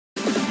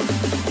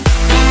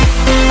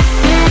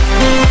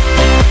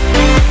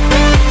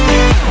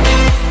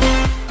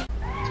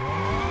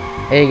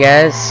Hey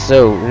guys,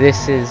 so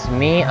this is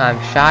me, I'm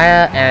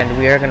Shaya, and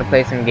we are going to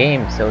play some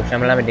games, so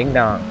shamalama ding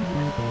dong.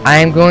 I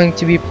am going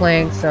to be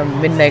playing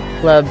some Midnight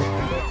Club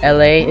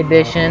LA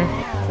edition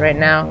right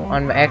now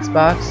on my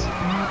Xbox.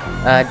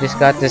 Just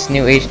got this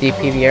new HD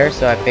PVR,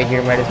 so I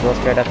figured might as well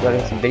start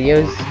uploading some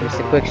videos. Just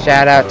a quick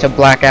shout out to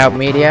Blackout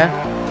Media,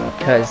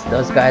 because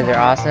those guys are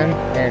awesome,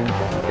 and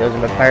those are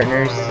my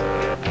partners.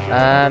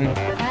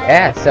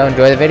 Yeah, so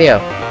enjoy the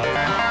video.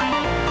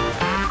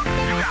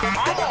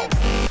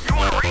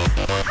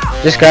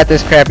 Just got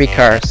this crappy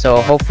car,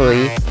 so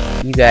hopefully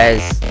you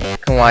guys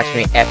can watch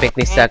me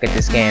epically suck at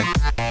this game.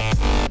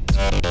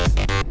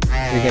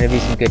 There's gonna be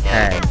some good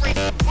times.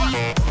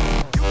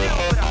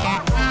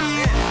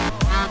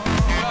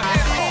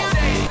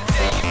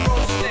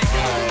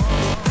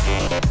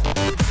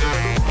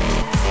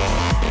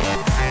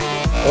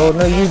 Oh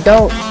no you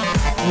don't!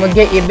 I'm gonna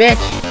get you, bitch!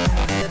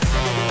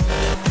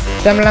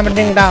 Shamalama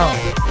ding dong!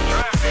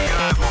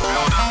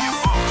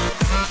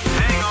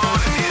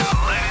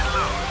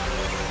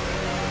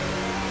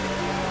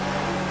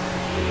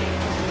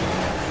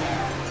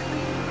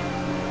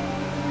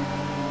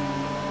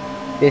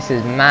 This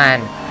is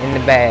mine in the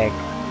bag.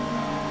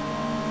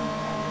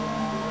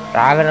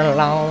 Driving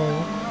along,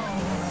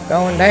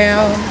 going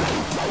down.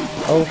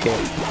 Oh shit.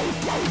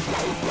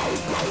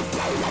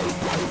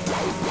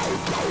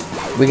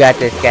 We got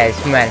this, guys.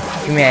 Come on,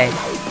 come on,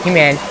 come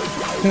on,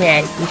 come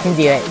on. You can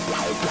do it.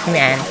 Come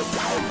on.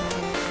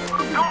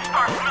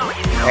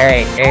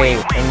 Alright,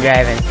 alright. I'm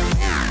driving.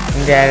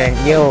 I'm driving.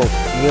 Yo,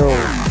 yo.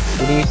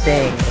 What are you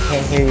saying? I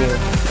can't hear you.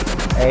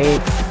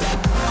 Alright.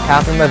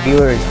 Talking to my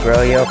viewers,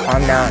 bro. Yo,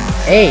 calm down.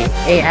 Hey,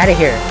 hey, out of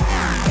here.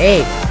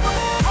 Hey.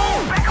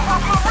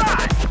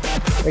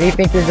 Where do you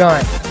think you're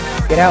going?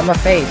 Get out my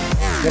face.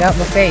 Get out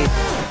my face.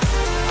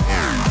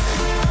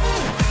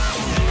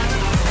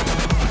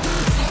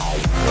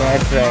 Yeah,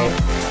 that's right.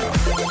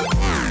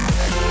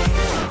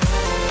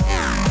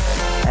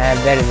 I'm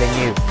better than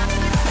you.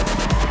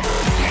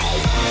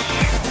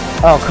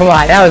 Oh, come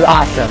on. That was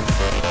awesome.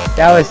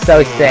 That was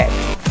so sick.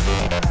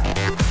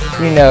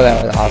 You know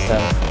that was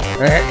awesome.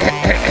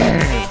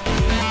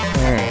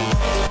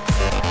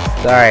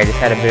 Sorry, I just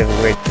had a bit of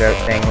a weird throat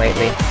thing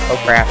lately. Oh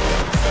crap.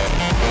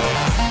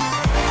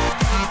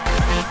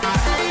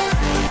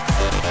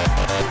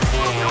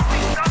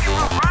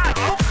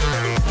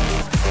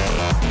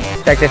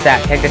 Check this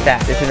out, check this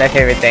out. This is my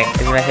favorite thing.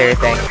 This is my favorite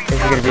thing. This is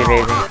gonna be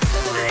amazing.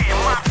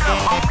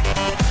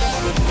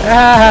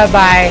 Ah,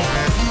 bye.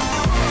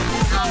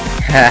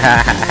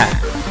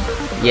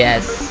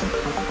 Yes.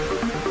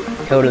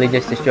 Totally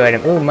just destroyed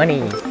him. Ooh,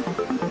 money.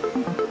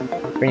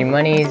 Free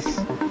monies.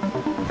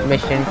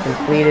 Mission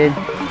completed.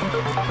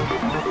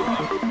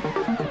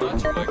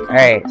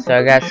 Alright, so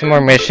I got some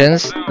more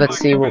missions. Let's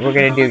see what we're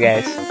gonna do,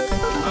 guys.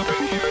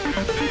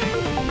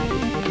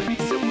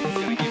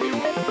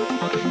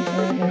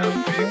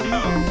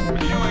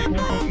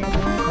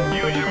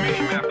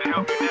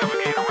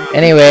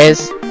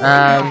 Anyways,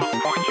 I'm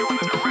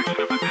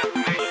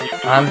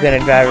gonna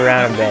drive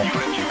around a bit.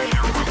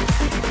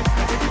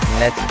 And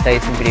let's play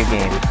some video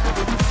games.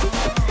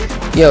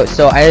 Yo,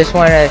 so I just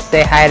want to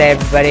say hi to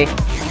everybody.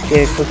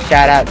 Give a quick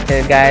shout out to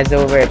the guys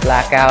over at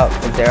Blackout,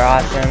 because they're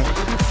awesome.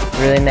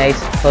 Really nice,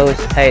 close,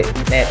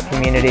 tight-knit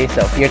community.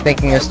 So if you're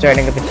thinking of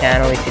starting up a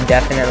channel, you should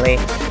definitely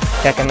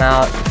check them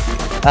out.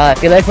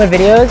 If you like my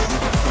videos,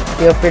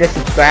 feel free to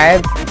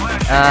subscribe.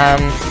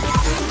 I'm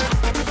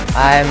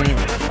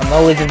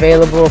always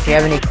available. If you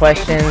have any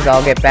questions,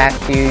 I'll get back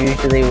to you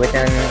usually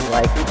within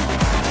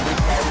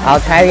I'll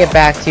try to get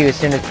back to you as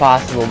soon as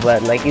possible,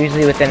 but like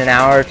usually within an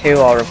hour or two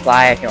I'll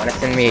reply. If you want to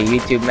send me a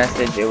YouTube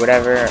message or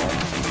whatever, or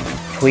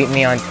tweet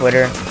me on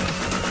Twitter.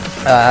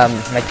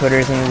 My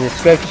Twitter's in the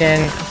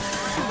description.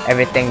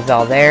 Everything's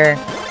all there.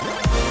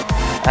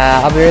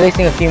 I'll be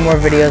releasing a few more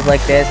videos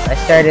like this. I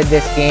started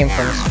this game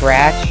from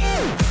scratch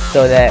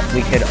so that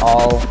we could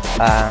all,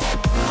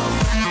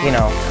 you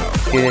know,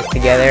 do this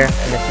together,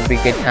 and this would be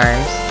good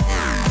times.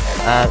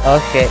 Oh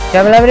shit.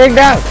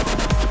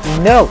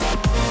 No!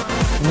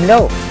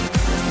 No!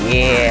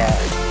 Yeah.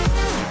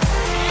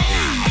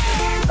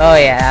 Oh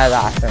yeah, that was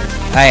awesome.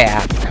 Oh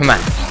yeah, come on.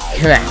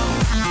 Come on.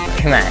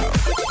 Come on.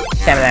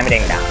 Shamalama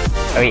ding dong.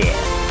 Oh yeah.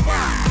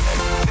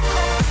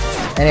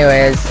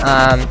 Anyways,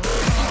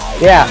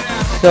 yeah.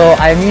 So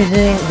I'm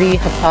using the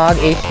Hapog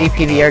HD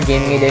PVR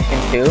Gaming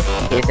Edition 2, in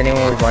case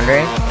anyone was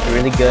wondering. It's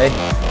really good.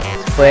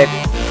 It's quick.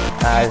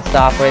 The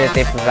software that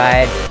they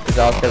provide is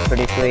also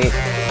pretty sweet.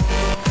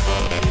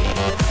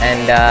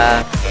 And,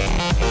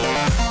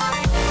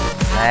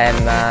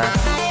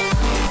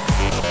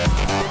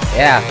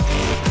 yeah.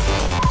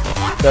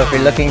 So if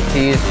you're looking to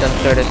use some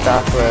sort of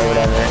software or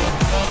whatever,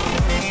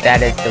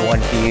 that is the one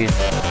to use.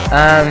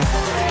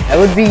 I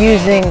would be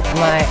using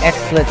my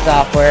XSplit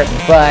software,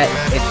 but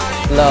it's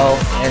slow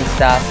and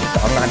stuff, so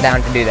I'm not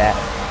down to do that.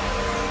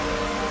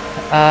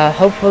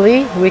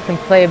 Hopefully we can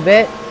play a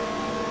bit.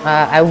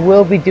 I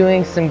will be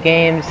doing some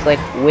games like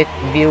with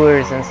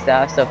viewers and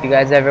stuff, so if you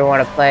guys ever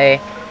want to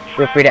play,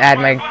 feel free to add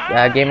my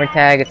gamer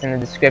tag. It's in the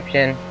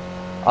description.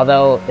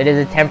 Although it is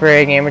a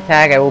temporary gamer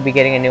tag, I will be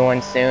getting a new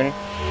one soon.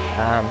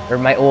 Or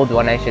my old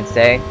one, I should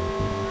say.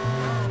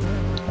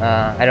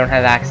 I don't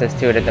have access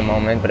to it at the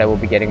moment, but I will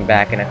be getting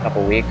back in a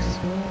couple weeks,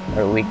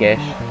 or a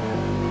weekish.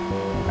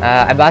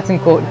 I bought some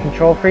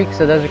control freaks,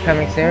 so those are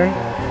coming soon.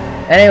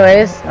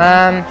 Anyways,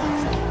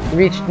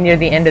 reached near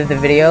the end of the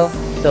video,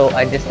 so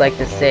I'd just like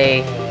to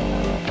say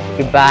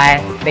goodbye.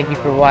 Thank you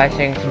for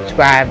watching,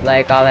 subscribe,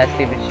 like, all that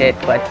stupid shit.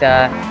 But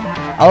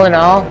all in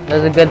all, it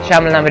was a good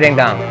shamalama ding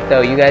dong.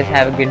 So you guys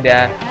have a good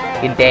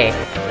day,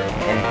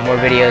 and more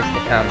videos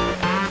to come.